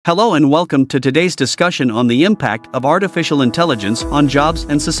Hello and welcome to today's discussion on the impact of artificial intelligence on jobs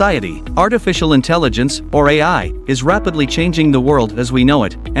and society. Artificial intelligence, or AI, is rapidly changing the world as we know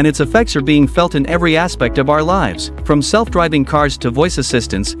it, and its effects are being felt in every aspect of our lives. From self-driving cars to voice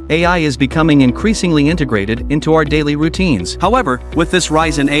assistants, AI is becoming increasingly integrated into our daily routines. However, with this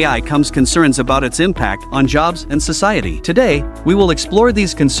rise in AI comes concerns about its impact on jobs and society. Today, we will explore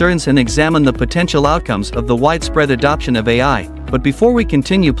these concerns and examine the potential outcomes of the widespread adoption of AI. But before we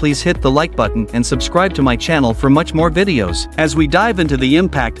continue, please hit the like button and subscribe to my channel for much more videos. As we dive into the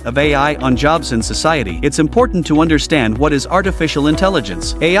impact of AI on jobs and society, it's important to understand what is artificial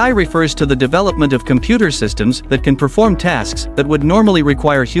intelligence. AI refers to the development of computer systems that can perform tasks that would normally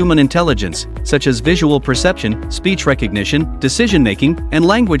require human intelligence, such as visual perception, speech recognition, decision-making, and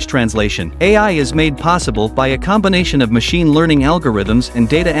language translation. AI is made possible by a combination of machine learning algorithms and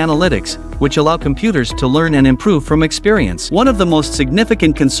data analytics, which allow computers to learn and improve from experience. One of the most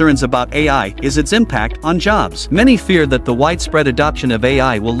significant concerns about AI is its impact on jobs. Many fear that the widespread adoption of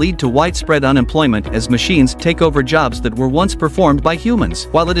AI will lead to widespread unemployment as machines take over jobs that were once performed by humans.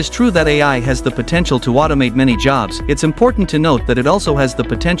 While it is true that AI has the potential to automate many jobs, it's important to note that it also has the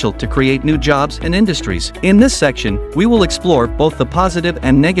potential to create new jobs and industries. In this section, we will explore both the positive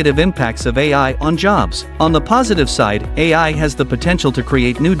and negative impacts of AI on jobs. On the positive side, AI has the potential to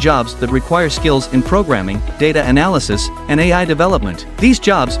create new jobs that require skills in programming, data analysis, and AI development. These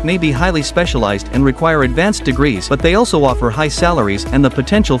jobs may be highly specialized and require advanced degrees, but they also offer high salaries and the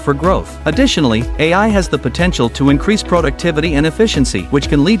potential for growth. Additionally, AI has the potential to increase productivity and efficiency, which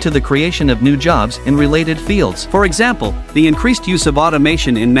can lead to the creation of new jobs in related fields. For example, the increased use of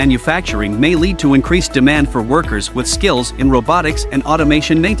automation in manufacturing may lead to increased demand for workers with skills in robotics and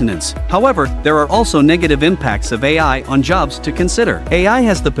automation maintenance. However, there are also negative impacts of AI on jobs to consider. AI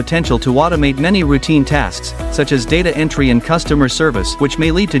has the potential to automate many routine tasks, such as data entry and customer service, which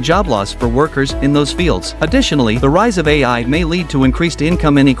may lead to job loss for workers in those fields. Additionally, the rise of AI may lead to increased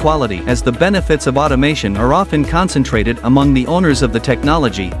income inequality, as the benefits of automation are often concentrated among the owners of the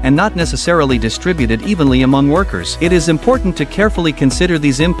technology and not necessarily distributed evenly among workers. It is important to carefully consider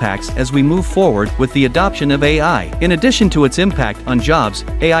these impacts as we move forward with the adoption of AI. In addition to its impact on jobs,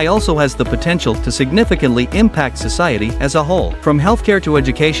 AI also has the potential to significantly impact society as a whole. From healthcare to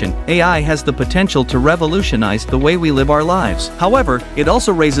education, AI has the potential to revolutionize the way we live our lives. However, it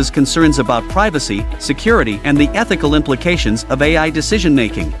also raises concerns about privacy, security, and the ethical implications of AI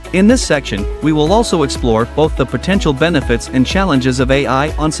decision-making. In this section, we will also explore both the potential benefits and challenges of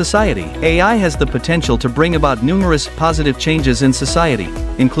AI on society. AI has the potential to bring about numerous positive changes in society,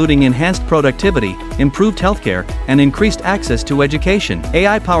 including enhanced productivity, improved healthcare, and increased access to education.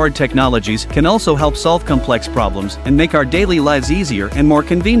 AI-powered technologies can also help solve complex problems and make our daily lives easier and more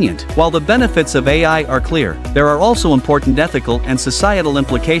convenient. While the benefits of AI are clear, there are also important ethical and societal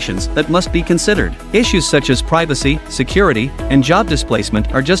implications that must be considered. Issues such as privacy, security, and job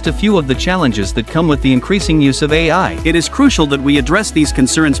displacement are just a few of the challenges that come with the increasing use of AI. It is crucial that we address these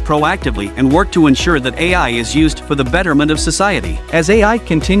concerns proactively and work to ensure that AI is used for the betterment of society. As AI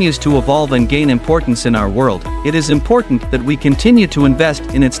continues to evolve and gain importance in our world, it is important that we continue to invest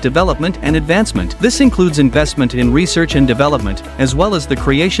in its development and advancement. This includes investment in research and development, as well as the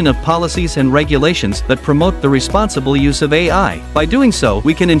creation of policies and regulations that promote the responsible use of AI. By doing so,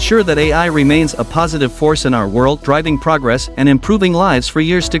 we can ensure that AI remains a positive force in our world, driving progress and improving lives for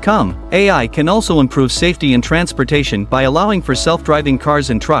years to come. AI can also improve safety in transportation by allowing for self-driving cars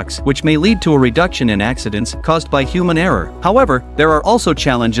and trucks, which may lead to a reduction in accidents caused by human error. However, there are also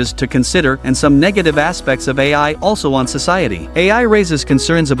challenges to consider and some negative aspects of AI also on society. AI raises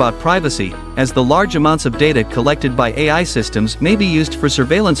concerns about privacy, as the large amounts of data collected by AI systems may be used for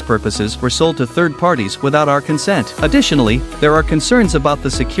surveillance purposes or sold to third parties without our consent. Additionally, there are concerns about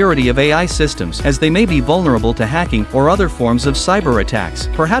the security of AI systems, as they may be vulnerable to hacking or other forms of cyber attacks.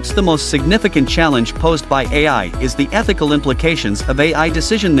 Perhaps the most significant challenge posed by AI is the ethical implications of AI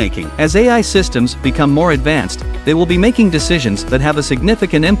decision-making. As AI systems become more advanced, they will be making decisions that have a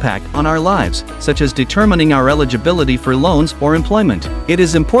significant impact on our lives, such as determining our eligibility for loans or employment. It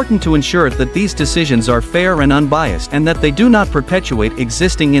is important to ensure that these decisions are fair and unbiased, and that they do not perpetuate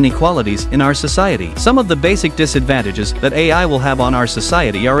existing inequalities in our society. Some of the basic disadvantages that AI will have on our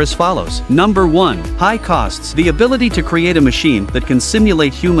society are as follows. Number 1. High costs. The ability to create a machine that can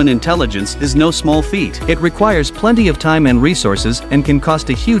simulate human intelligence is no small feat. It requires plenty of time and resources and can cost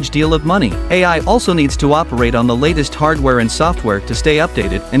a huge deal of money. AI also needs to operate on the the latest hardware and software to stay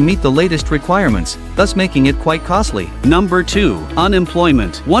updated and meet the latest requirements, thus making it quite costly. Number 2.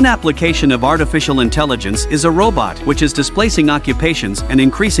 Unemployment. One application of artificial intelligence is a robot, which is displacing occupations and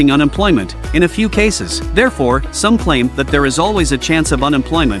increasing unemployment in a few cases. Therefore, some claim that there is always a chance of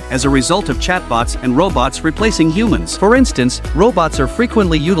unemployment as a result of chatbots and robots replacing humans. For instance, robots are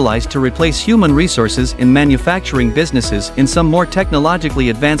frequently utilized to replace human resources in manufacturing businesses in some more technologically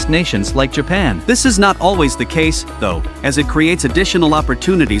advanced nations like Japan. This is not always the case, though, as it creates additional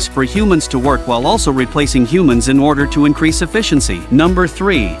opportunities for humans to work while also replacing humans in order to increase efficiency. Number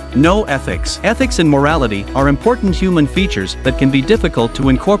 3. No ethics. Ethics and morality are important human features that can be difficult to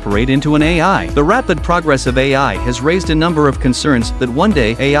incorporate into an AI. The rapid progress of AI has raised a number of concerns that one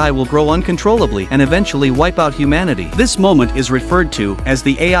day AI will grow uncontrollably and eventually wipe out humanity. This moment is referred to as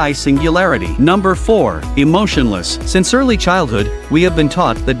the AI singularity. Number 4. Emotionless. Since early childhood, we have been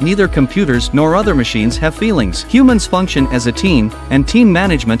taught that neither computers nor other machines have feelings. Humans function as a team, and team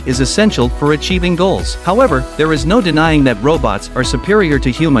management is essential for achieving goals. However, there is no denying that robots are superior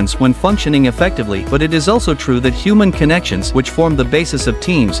to humans when functioning effectively, but it is also true that human connections, which form the basis of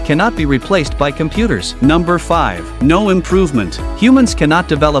teams, cannot be replaced by computers. Number 5. No improvement. Humans cannot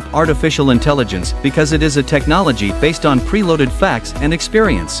develop artificial intelligence because it is a technology based on preloaded facts and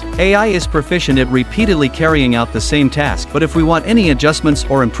experience. AI is proficient at repeatedly carrying out the same task, but if we want any adjustments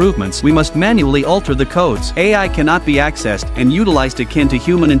or improvements, we must manually alter the codes. AI cannot be accessed and utilized akin to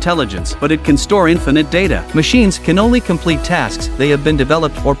human intelligence, but it can store infinite data. Machines can only complete tasks they have been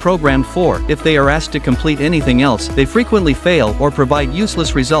developed or programmed for. If they are asked to complete anything else, they frequently fail or provide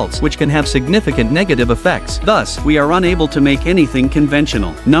useless results, which can have significant negative effects. Thus, we are unable to make anything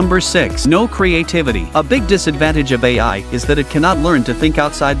conventional. Number 6. No creativity. A big disadvantage of AI is that it cannot learn to think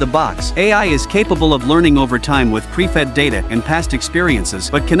outside the box. AI is capable of learning over time with pre-fed data and past experiences,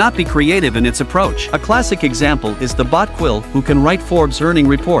 but cannot be creative in its approach. A classic example is the bot Quill, who can write Forbes earning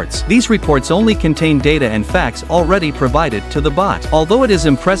reports. These reports only contain data and facts already provided to the bot. Although it is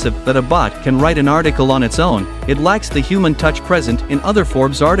impressive that a bot can write an article on its own, it lacks the human touch present in other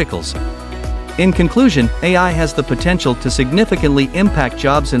Forbes articles. In conclusion, AI has the potential to significantly impact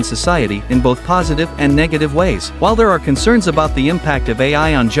jobs and society in both positive and negative ways. While there are concerns about the impact of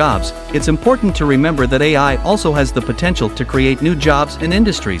AI on jobs, it's important to remember that AI also has the potential to create new jobs and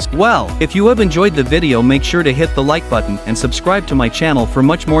industries. Well, if you have enjoyed the video, make sure to hit the like button and subscribe to my channel for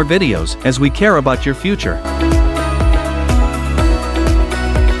much more videos, as we care about your future.